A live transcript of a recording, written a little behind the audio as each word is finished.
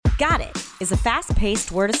Got It is a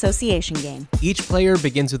fast-paced word association game. Each player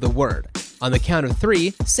begins with a word. On the count of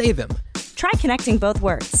 3, say them. Try connecting both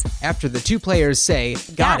words. After the 2 players say,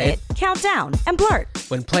 got it, count down and blurt.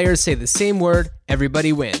 When players say the same word,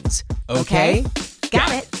 everybody wins. Okay?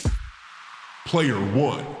 Got it. Player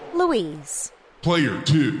 1. Louise. Player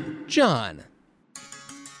 2. John.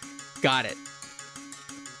 Got it.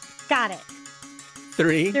 Got it.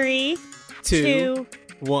 3, 3, 2,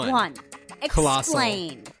 1. Colossal.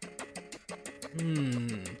 Explain.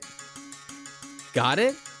 Got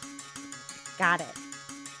it? Got it.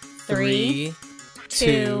 3,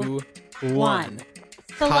 2, 1.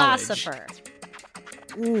 Philosopher.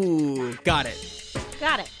 Ooh, got it.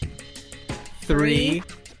 Got it. 3,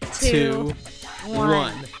 2,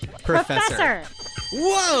 1. Professor.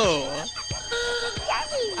 Whoa!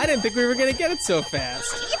 I didn't think we were going to get it so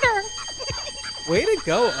fast. Either. Way to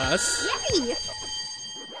go, us. Yay.